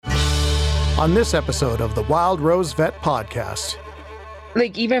on this episode of the Wild Rose Vet Podcast.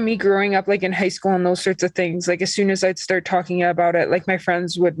 Like, even me growing up, like in high school and those sorts of things, like as soon as I'd start talking about it, like my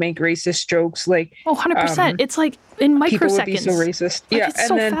friends would make racist jokes. Like, 100%. It's like in microseconds. People would be so racist. Like, it's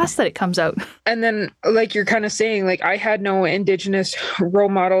so fast that it comes out. And then, like you're kind of saying, like I had no Indigenous role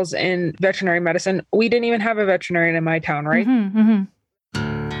models in veterinary medicine. We didn't even have a veterinarian in my town, right? Mm-hmm, mm-hmm.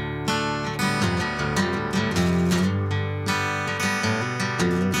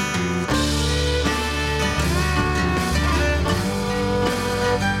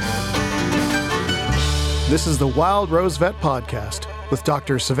 This is the Wild Rose Vet Podcast with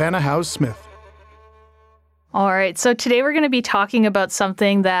Dr. Savannah Howes-Smith. All right, so today we're going to be talking about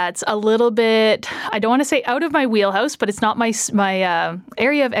something that's a little bit, I don't want to say out of my wheelhouse, but it's not my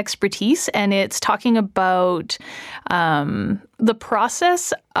area of expertise, and it's talking about the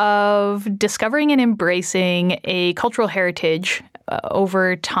process of discovering and embracing a cultural heritage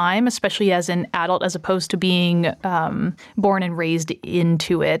over time, especially as an adult, as opposed to being born and raised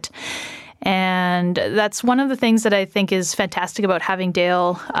into it. And that's one of the things that I think is fantastic about having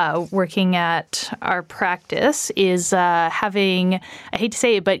Dale working at our practice is having, I hate to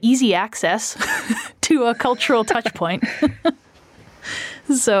say it, but easy access to a cultural touch point.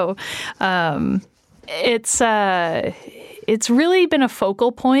 So it's really been a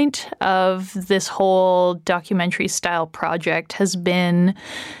focal point of this whole documentary style project, has been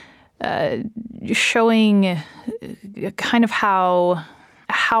showing kind of how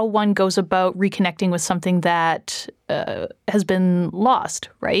one goes about reconnecting with something that has been lost,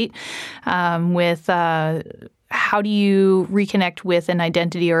 right? With how do you reconnect with an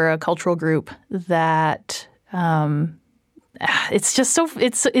identity or a cultural group that it's just so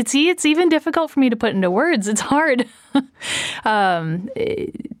it's even difficult for me to put into words. It's hard.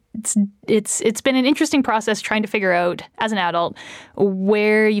 It's been an interesting process trying to figure out as an adult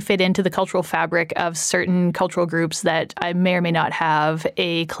where you fit into the cultural fabric of certain cultural groups that I may or may not have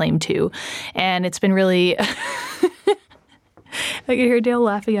a claim to. And it's been really I can hear Dale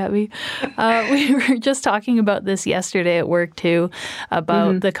laughing at me. We were just talking about this yesterday at work, too,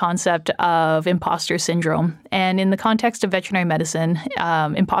 about the concept of imposter syndrome. And in the context of veterinary medicine,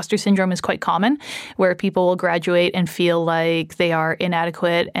 imposter syndrome is quite common, where people will graduate and feel like they are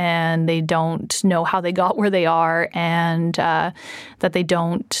inadequate and they don't know how they got where they are, and that they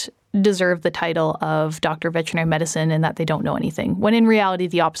don't deserve the title of doctor of veterinary medicine and that they don't know anything, when in reality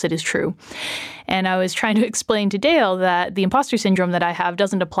the opposite is true. And I was trying to explain to Dale that the imposter syndrome that I have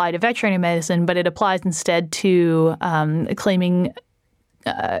doesn't apply to veterinary medicine, but it applies instead to claiming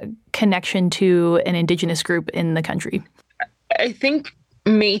connection to an Indigenous group in the country. I think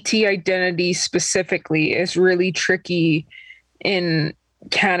Métis identity specifically is really tricky in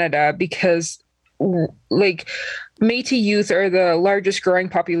Canada because, like, Métis youth are the largest growing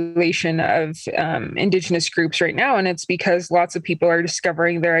population of Indigenous groups right now, and it's because lots of people are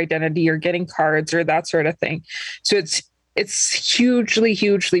discovering their identity or getting cards or that sort of thing. So it's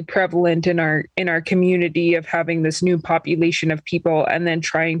hugely prevalent in our community of having this new population of people, and then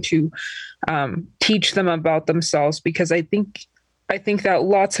trying to teach them about themselves, because I think that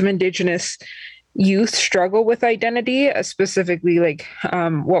lots of Indigenous youth struggle with identity, specifically like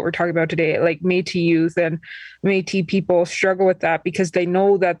what we're talking about today, like Métis youth and Métis people struggle with that because they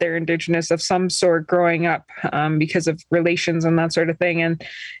know that they're Indigenous of some sort growing up because of relations and that sort of thing, and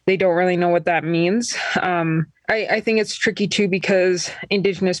they don't really know what that means. I think it's tricky too because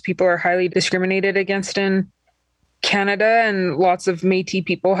Indigenous people are highly discriminated against in Canada, and lots of Métis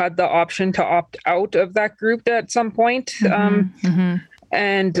people had the option to opt out of that group at some point.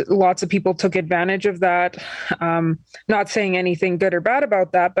 And lots of people took advantage of that. Not saying anything good or bad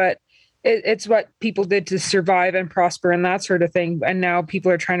about that, but it's what people did to survive and prosper and that sort of thing. And now people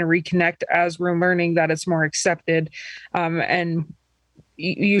are trying to reconnect as we're learning that it's more accepted. And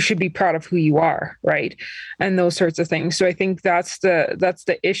you should be proud of who you are, right? And those sorts of things. So I think that's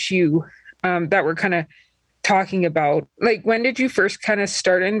the issue that we're kind of talking about. Like, when did you first kind of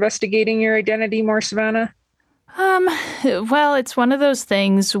start investigating your identity more, Savannah? Well, it's one of those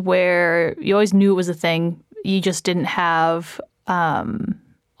things where you always knew it was a thing. You just didn't have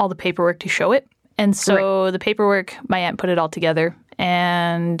all the paperwork to show it. And so the paperwork, my aunt put it all together.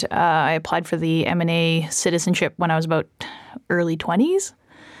 And I applied for the M&A citizenship when I was about early 20s.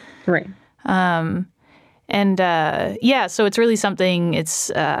 Right. So it's really something, it's,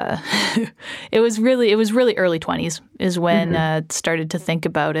 it was really early 20s is when I started to think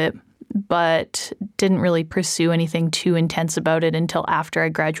about it. But didn't really pursue anything too intense about it until after I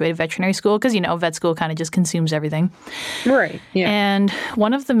graduated veterinary school because, vet school kind of just consumes everything. Right. Yeah. And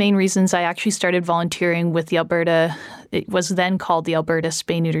one of the main reasons I actually started volunteering with the Alberta, it was then called the Alberta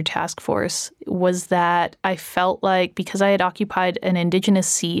Spay-Neuter Task Force, was that I felt like because I had occupied an Indigenous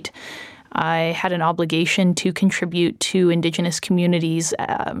seat, I had an obligation to contribute to Indigenous communities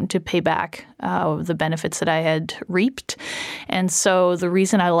to pay back the benefits that I had reaped. And so the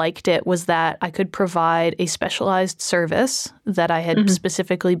reason I liked it was that I could provide a specialized service that I had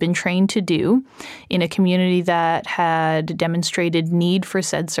specifically been trained to do in a community that had demonstrated need for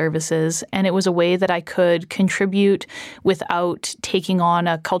said services. And it was a way that I could contribute without taking on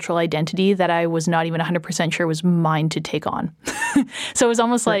a cultural identity that I was not even 100% sure was mine to take on. So it was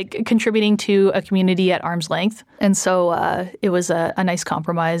almost like contributing to a community at arm's length. And so it was a nice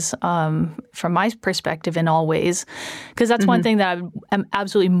compromise from my perspective in all ways. Because that's one thing that I'm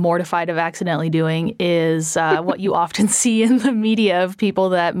absolutely mortified of accidentally doing is what you often see in the media of people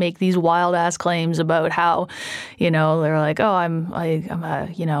that make these wild ass claims about how, they're like, oh, I'm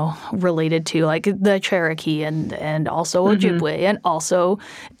related to like the Cherokee and also Ojibwe and also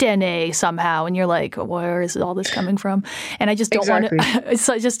Dene somehow. And you're like, where is all this coming from? And I just don't want to. It's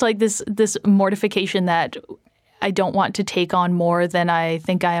just like this mortification that I don't want to take on more than I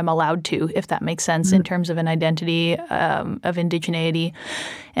think I am allowed to, if that makes sense, in terms of an identity of indigeneity.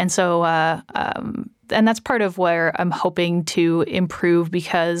 And so, and that's part of where I'm hoping to improve,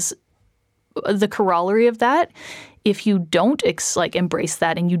 because the corollary of that, if you don't embrace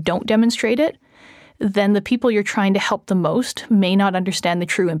that and you don't demonstrate it, then the people you're trying to help the most may not understand the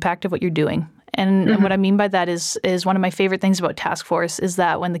true impact of what you're doing. And what I mean by that is one of my favorite things about Task Force is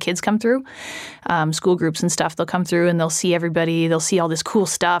that when the kids come through, school groups and stuff, they'll come through and they'll see everybody, they'll see all this cool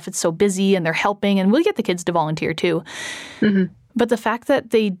stuff. It's so busy and they're helping, and we'll get the kids to volunteer too. But the fact that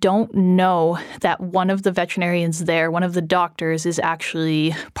they don't know that one of the veterinarians there, one of the doctors, is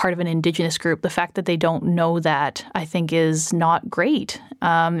actually part of an Indigenous group, the fact that they don't know that, I think, is not great.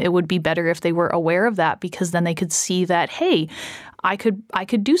 It would be better if they were aware of that, because then they could see that, hey, I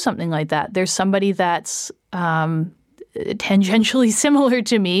could do something like that. There's somebody that's tangentially similar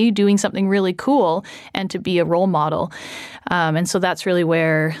to me doing something really cool, and to be a role model. And so that's really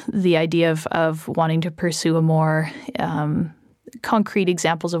where the idea of wanting to pursue a more concrete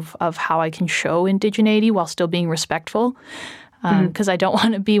examples of how I can show indigeneity while still being respectful. Because I don't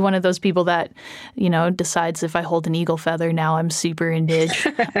want to be one of those people that, decides if I hold an eagle feather, now I'm super indig.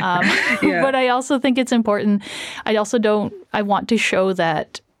 But I also think it's important. I want to show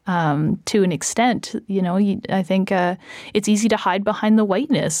that to an extent, I think it's easy to hide behind the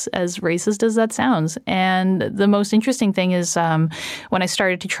whiteness, as racist as that sounds. And the most interesting thing is when I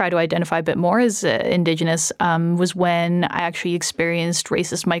started to try to identify a bit more as Indigenous was when I actually experienced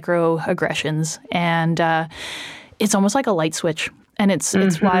racist microaggressions. And it's almost like a light switch. And it's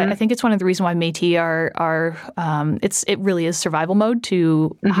why I think it's one of the reasons why Métis are it really is survival mode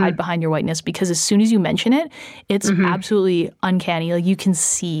to hide behind your whiteness, because as soon as you mention it, it's absolutely uncanny. Like, you can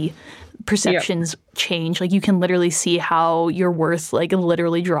see perceptions change. Like, you can literally see how your worth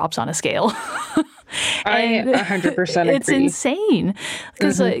literally drops on a scale. I 100% agree. It's insane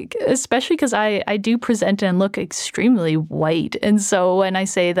because, especially because I do present and look extremely white, and so when I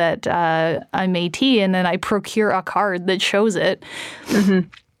say that I'm Métis and then I procure a card that shows it,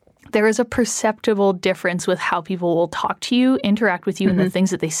 there is a perceptible difference with how people will talk to you, interact with you, and the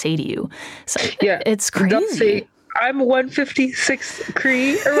things that they say to you. So it's crazy. They'll say, I'm 156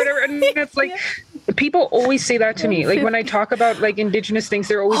 Cree or whatever, and it's like. People always say that to me. Like, when I talk about Indigenous things,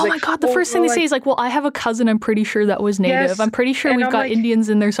 they're always oh my God, the first thing they say is well, I have a cousin, I'm pretty sure that was Native. Yes. I'm pretty sure we've got Indians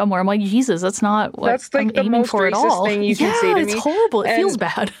in there somewhere. I'm like, Jesus, that's not what I'm aiming for at all. Thing you can say to me. It's horrible. It feels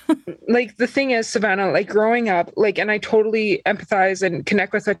bad. The thing is, Savannah, growing up, and I totally empathize and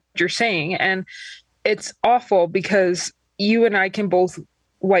connect with what you're saying. And it's awful because you and I can both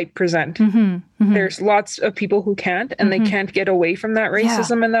white present. There's lots of people who can't, and they can't get away from that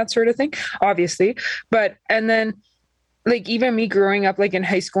racism and that sort of thing, obviously. But, and then even me growing up, in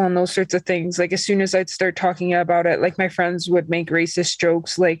high school and those sorts of things, as soon as I'd start talking about it, my friends would make racist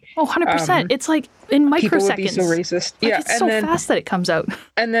jokes, 100%. It's in microseconds. People would be so racist. It's and so fast that it comes out.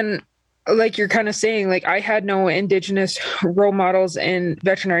 And then, you're kind of saying, I had no Indigenous role models in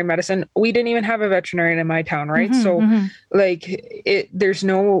veterinary medicine. We didn't even have a veterinarian in my town, right? So there's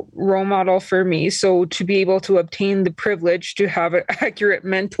no role model for me. So to be able to obtain the privilege to have an accurate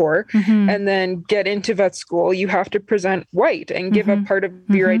mentor and then get into vet school, you have to present white and give up part of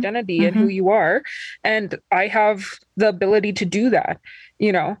your identity and who you are. And I have the ability to do that,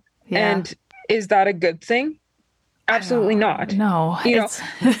 And is that a good thing? Absolutely not. No. You know,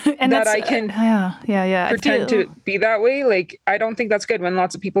 and that I can pretend to be that way. Like, I don't think that's good when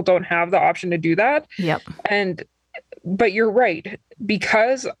lots of people don't have the option to do that. Yep. But you're right.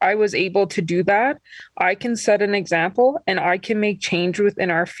 Because I was able to do that, I can set an example and I can make change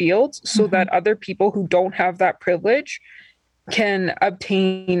within our fields so that other people who don't have that privilege can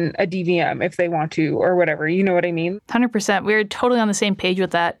obtain a DVM if they want to or whatever. You know what I mean? 100%. We're totally on the same page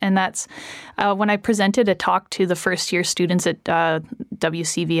with that. And that's when I presented a talk to the first year students at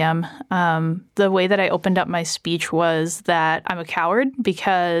WCVM, the way that I opened up my speech was that I'm a coward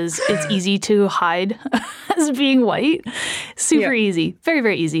because it's easy to hide as being white. Super easy. Very,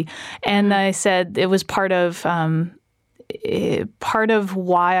 very easy. And I said it was part of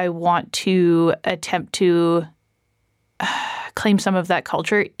why I want to attempt to claim some of that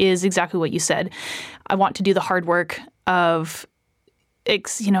culture is exactly what you said. I want to do the hard work of,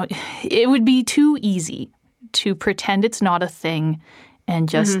 it would be too easy to pretend it's not a thing and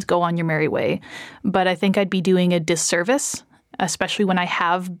just go on your merry way. But I think I'd be doing a disservice, especially when I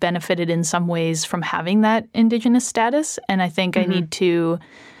have benefited in some ways from having that Indigenous status. And I think you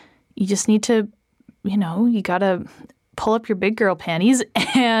just need to, you got to pull up your big girl panties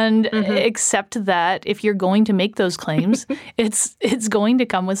and accept that if you're going to make those claims, it's going to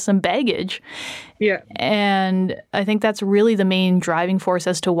come with some baggage. Yeah. And I think that's really the main driving force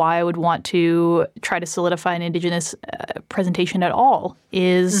as to why I would want to try to solidify an Indigenous presentation at all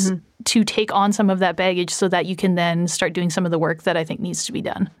is to take on some of that baggage so that you can then start doing some of the work that I think needs to be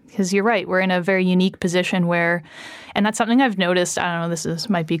done. Because you're right, we're in a very unique position where, and that's something I've noticed, I don't know,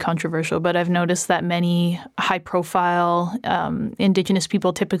 might be controversial, but I've noticed that many high-profile Indigenous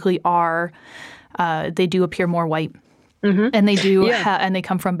people typically they do appear more white. And they do, and they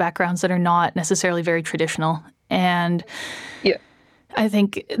come from backgrounds that are not necessarily very traditional. And I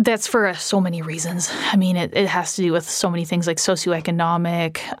think that's for so many reasons. I mean, it has to do with so many things like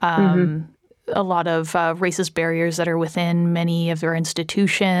socioeconomic, a lot of racist barriers that are within many of their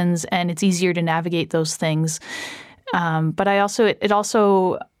institutions, and it's easier to navigate those things. But it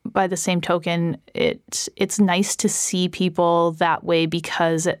also, by the same token, it's nice to see people that way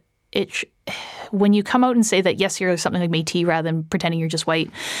because when you come out and say that, yes, you're something like Métis rather than pretending you're just white,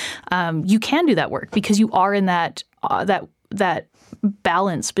 you can do that work because you are in that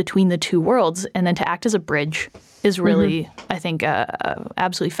balance between the two worlds. And then to act as a bridge is really, I think, a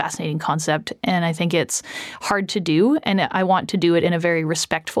absolutely fascinating concept. And I think it's hard to do. And I want to do it in a very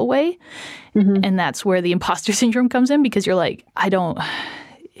respectful way. And that's where the imposter syndrome comes in because you're like, am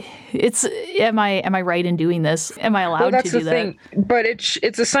I right in doing this? Am I allowed to do that? Well, that's the thing. But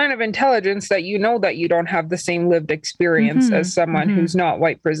it's a sign of intelligence that you know that you don't have the same lived experience as someone who's not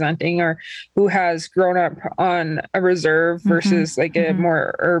white presenting or who has grown up on a reserve versus like a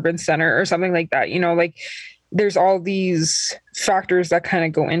more urban center or something like that. Like there's all these factors that kind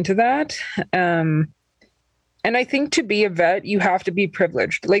of go into that. And I think to be a vet, you have to be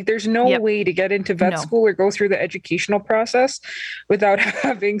privileged. Like there's no way to get into vet school or go through the educational process without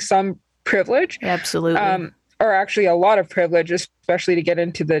having some privilege. Absolutely. Or actually a lot of privilege, especially to get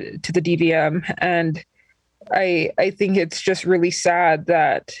into the DVM. And I think it's just really sad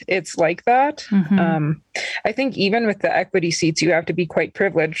that it's like that. I think even with the equity seats, you have to be quite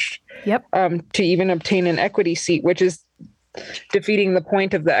privileged to even obtain an equity seat, which is defeating the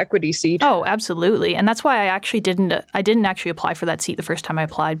point of the equity seat. Oh, absolutely. And that's why I didn't actually apply for that seat the first time I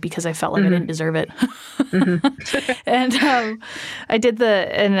applied because I felt like I didn't deserve it. And I did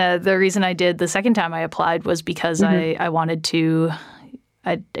the reason I did the second time I applied was because I wanted to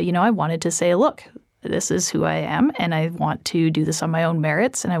say, look, this is who I am and I want to do this on my own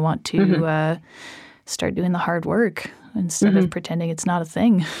merits and I want to start doing the hard work instead of pretending it's not a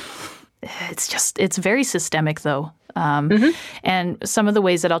thing. It's very systemic though. And some of the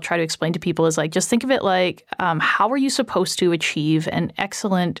ways that I'll try to explain to people is like, just think of it like, how are you supposed to achieve an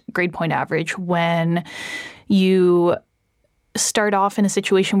excellent grade point average when you start off in a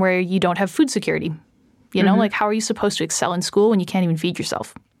situation where you don't have food security? Like how are you supposed to excel in school when you can't even feed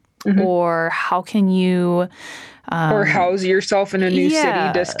yourself? Or how can you... or house yourself in a new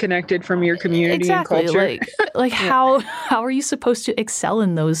city disconnected from your community and culture. Like how are you supposed to excel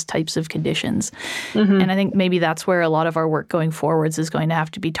in those types of conditions? And I think maybe that's where a lot of our work going forwards is going to have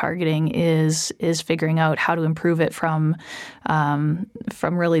to be targeting is figuring out how to improve it from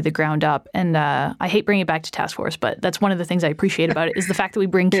really the ground up. And I hate bringing it back to task force, but that's one of the things I appreciate about it is the fact that we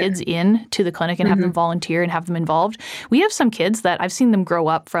bring kids in to the clinic and have them volunteer and have them involved. We have some kids that I've seen them grow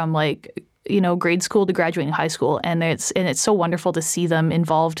up from like grade school to graduating high school, and it's so wonderful to see them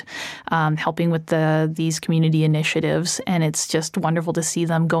involved, helping with these community initiatives, and it's just wonderful to see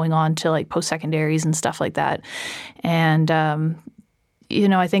them going on to like post-secondaries and stuff like that. And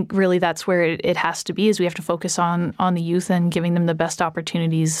I think really that's where it has to be, is we have to focus on the youth and giving them the best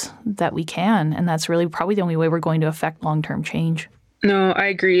opportunities that we can, and that's really probably the only way we're going to affect long-term change. No, I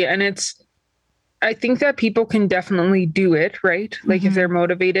agree, and I think that people can definitely do it, right? Like if they're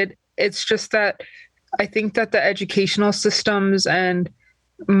motivated. It's just that I think that the educational systems and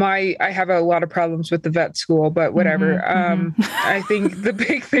I have a lot of problems with the vet school, but whatever. I think the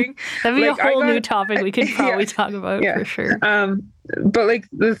big thing. That'd be a whole new topic we could probably talk about for sure. But like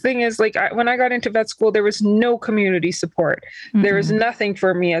the thing is, like when I got into vet school, there was no community support. There was nothing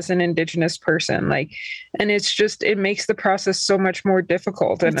for me as an Indigenous person. Like, and it makes the process so much more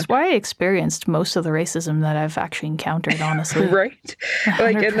difficult. That's why I experienced most of the racism that I've actually encountered, honestly. Right. 100%.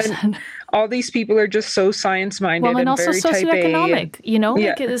 Like, and then all these people are just so science-minded and also very socioeconomic,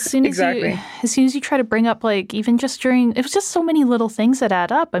 Like as soon as you try to bring up, like, even just during, it was just so many little things that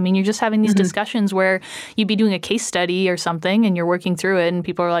add up. I mean, you're just having these discussions where you'd be doing a case study or something and you're working through it and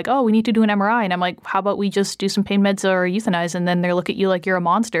people are like, oh, we need to do an MRI. And I'm like, how about we just do some pain meds or euthanize? And then they look at you like you're a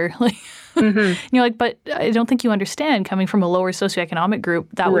monster. Like, and you're like, but I don't think you understand, coming from a lower socioeconomic group,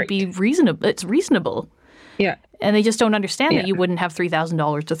 that would be reasonable. It's reasonable. Yeah. And they just don't understand that you wouldn't have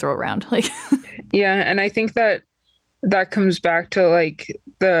 $3,000 to throw around. Like, yeah. And I think that comes back to like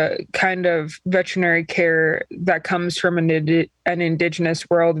the kind of veterinary care that comes from an Indigenous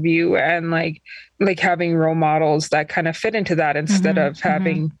worldview, and like having role models that kind of fit into that, instead of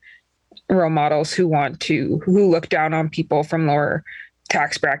having role models who look down on people from lower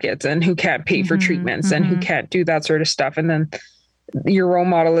tax brackets and who can't pay for treatments and who can't do that sort of stuff. And then your role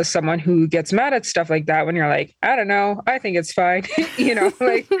model is someone who gets mad at stuff like that when you're like, I don't know, I think it's fine,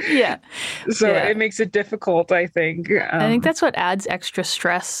 like, So it makes it difficult, I think. I think that's what adds extra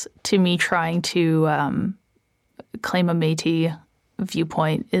stress to me trying to claim a Métis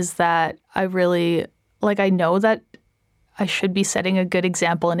viewpoint, is that I really, I know that I should be setting a good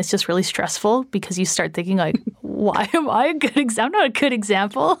example, and it's just really stressful because you start thinking like, why am I a good example? I'm not a good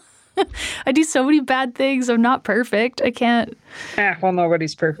example. I do so many bad things. I'm not perfect. I can't. Well,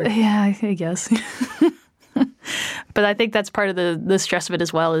 nobody's perfect. Yeah, I guess. But I think that's part of the stress of it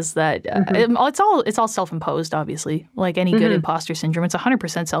as well, is that it's all self-imposed, obviously. Like any good imposter syndrome, it's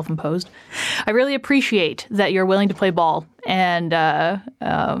 100% self-imposed. I really appreciate that you're willing to play ball and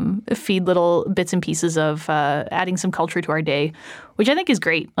feed little bits and pieces of adding some culture to our day, which I think is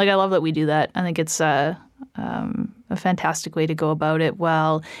great. Like, I love that we do that. I think it's a fantastic way to go about it.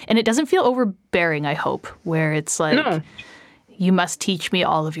 Well, and it doesn't feel overbearing, I hope, where it's like, no, you must teach me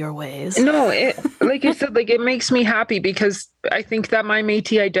all of your ways. No, like you said, like, it makes me happy because I think that my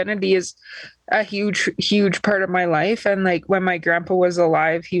Métis identity is a huge, huge part of my life. And like when my grandpa was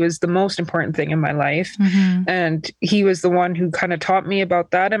alive, he was the most important thing in my life. And he was the one who kind of taught me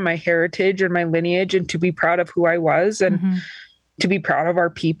about that and my heritage and my lineage, and to be proud of who I was and to be proud of our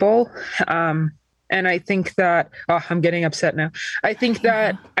people. And I think that, I'm getting upset now. I think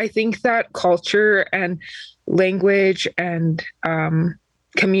that culture and language and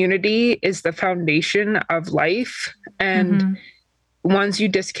community is the foundation of life. And once you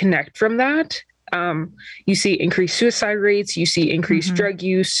disconnect from that, you see increased suicide rates, you see increased drug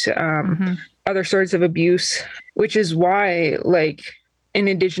use, other sorts of abuse, which is why, like, in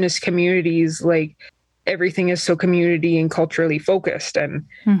Indigenous communities, like, everything is so community and culturally focused. And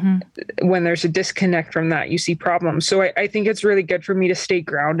when there's a disconnect from that, you see problems. So I think it's really good for me to stay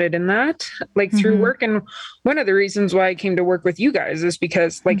grounded in that, like through work. And one of the reasons why I came to work with you guys is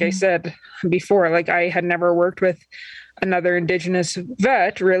because, like I said before, like, I had never worked with another Indigenous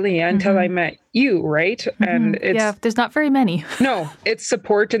vet really until I met you, right? And there's not very many. No, it's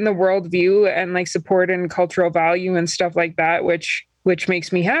support in the worldview and like support in cultural value and stuff like that, which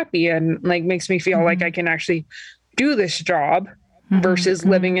makes me happy and like makes me feel like I can actually do this job versus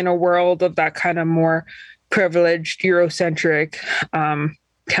living in a world of that kind of more privileged Eurocentric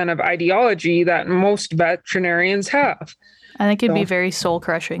kind of ideology that most veterinarians have. I think it'd be very soul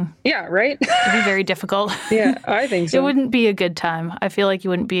crushing. Yeah, right? It'd be very difficult. Yeah, I think so. It wouldn't be a good time. I feel like you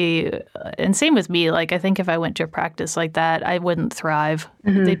wouldn't be, and same with me. Like, I think if I went to a practice like that, I wouldn't thrive.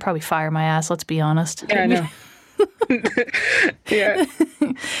 They'd probably fire my ass, let's be honest. Yeah, I know. Yeah,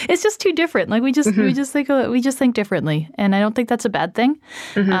 it's just too different. Like, we just think differently, and I don't think that's a bad thing.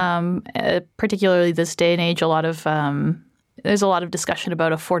 Particularly this day and age, there's a lot of discussion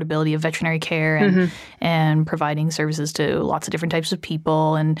about affordability of veterinary care and providing services to lots of different types of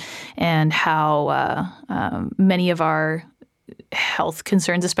people, and how many of our health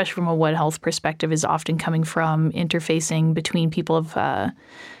concerns, especially from a One Health perspective, is often coming from interfacing between people of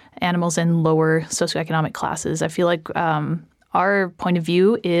animals and lower socioeconomic classes. I feel like our point of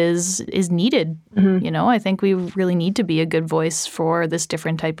view is needed. You know, I think we really need to be a good voice for this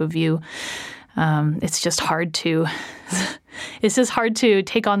different type of view. It's just hard to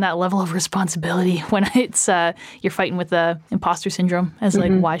take on that level of responsibility when it's you're fighting with the imposter syndrome. As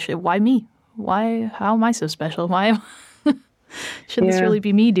like, why me? How am I so special? Should this really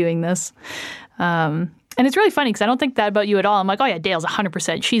be me doing this? And it's really funny because I don't think that about you at all. I'm like, oh yeah, Dale's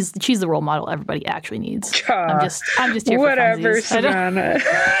 100%. She's the role model everybody actually needs. I'm just here for whatever, funsies. Savannah.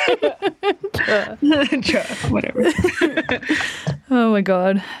 Whatever. Oh my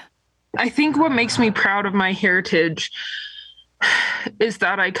God. I think what makes me proud of my heritage is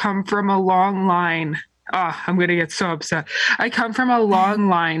that I come from a long line. I'm going to get so upset. I come from a long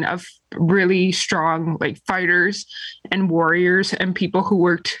line of really strong fighters and warriors and people who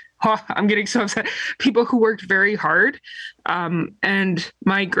worked. I'm getting so upset. People who worked very hard. And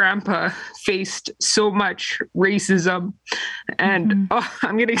my grandpa faced so much racism. And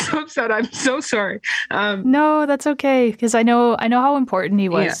I'm getting so upset. I'm so sorry. No, that's okay. Because I know how important he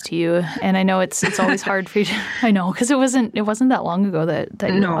was to you. And I know it's always hard for you to, I know, because it wasn't that long ago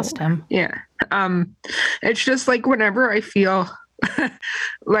that you lost him. Yeah. It's just whenever I feel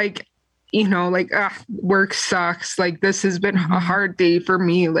work sucks. This has been a hard day for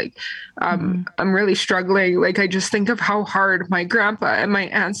me. I'm really struggling. I just think of how hard my grandpa and my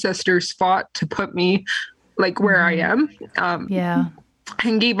ancestors fought to put me where I am.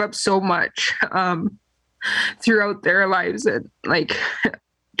 And gave up so much throughout their lives and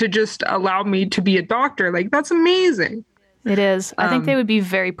to just allow me to be a doctor. That's amazing. It is. I think they would be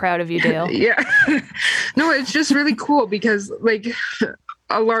very proud of you, Dale. Yeah. No, it's just really cool because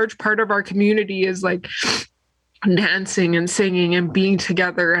a large part of our community is dancing and singing and being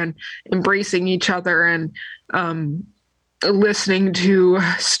together and embracing each other and listening to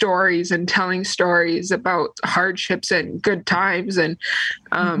stories and telling stories about hardships and good times and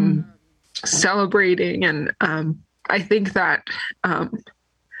celebrating. And I think that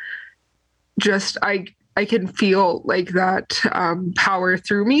I can feel that power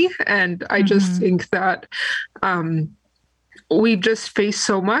through me. And I just think that we've just faced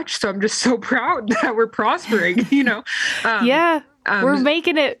so much. So I'm just so proud that we're prospering, we're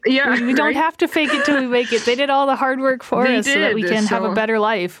making it. Yeah, we don't have to fake it till we make it. They did all the hard work for us so that we can have a better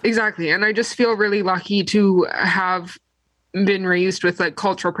life. Exactly. And I just feel really lucky to have been raised with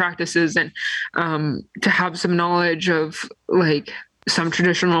cultural practices and to have some knowledge of some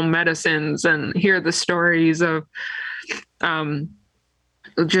traditional medicines and hear the stories of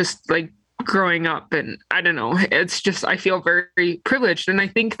just growing up. And I don't know, it's just, I feel very privileged. And I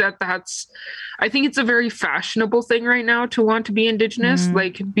think I think it's a very fashionable thing right now to want to be Indigenous,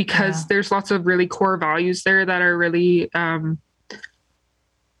 because there's lots of really core values there that are really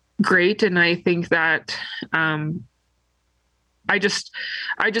great. And I think that I just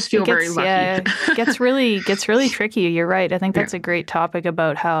feel very lucky. Yeah, it gets really tricky. You're right. I think that's a great topic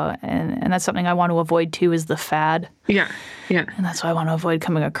about how, and that's something I want to avoid too, is the fad. Yeah. Yeah. And that's what I want to avoid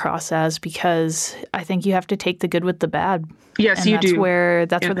coming across as, because I think you have to take the good with the bad. Yes, and you that's do. Where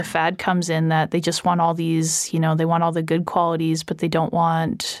the fad comes in, that they just want all these, they want all the good qualities, but they don't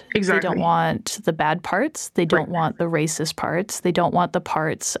want They don't want the bad parts. They don't want the racist parts. They don't want the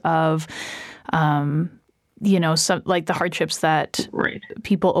parts of some the hardships that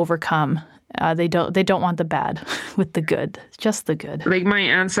people overcome. They don't want the bad with the good, just the good. My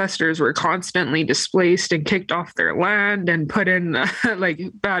ancestors were constantly displaced and kicked off their land and put in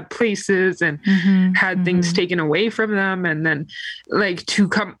bad places and had things taken away from them. And then to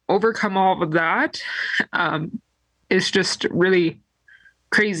overcome all of that is just really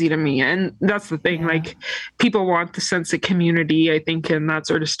crazy to me. And that's the thing, people want the sense of community, I think, and that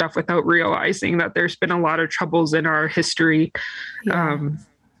sort of stuff without realizing that there's been a lot of troubles in our history.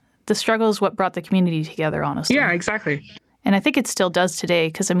 The struggle is what brought the community together, honestly. Yeah, exactly. And I think it still does today,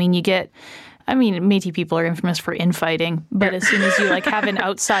 because Métis people are infamous for infighting, but as soon as you have an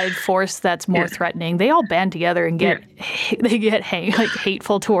outside force that's more threatening, they all band together and get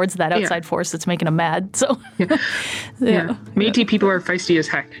hateful towards that outside force that's making them mad. So Métis people are feisty as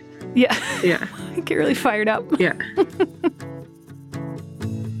heck. Yeah. Yeah. I get really fired up. Yeah.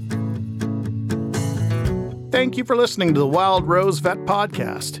 Thank you for listening to the Wild Rose Vet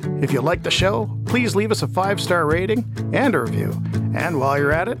Podcast. If you like the show, please leave us a 5-star rating and a review. And while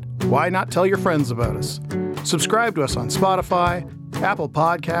you're at it, why not tell your friends about us? Subscribe to us on Spotify, Apple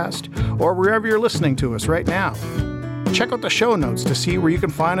Podcast, or wherever you're listening to us right now. Check out the show notes to see where you can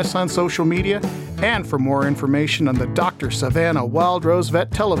find us on social media and for more information on the Dr. Savannah Wild Rose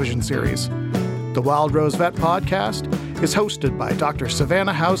Vet television series. The Wild Rose Vet podcast is hosted by Dr.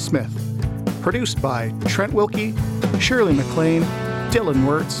 Savannah Howe-Smith, produced by Trent Wilkie, Shirley McLean, Dylan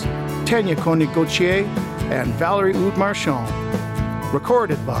Wirtz, Tanya Koenig-Gauthier, and Valerie Oud-Marchand.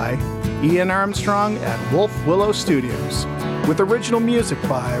 Recorded by Ian Armstrong at Wolf Willow Studios, with original music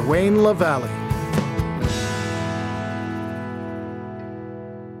by Wayne LaValle.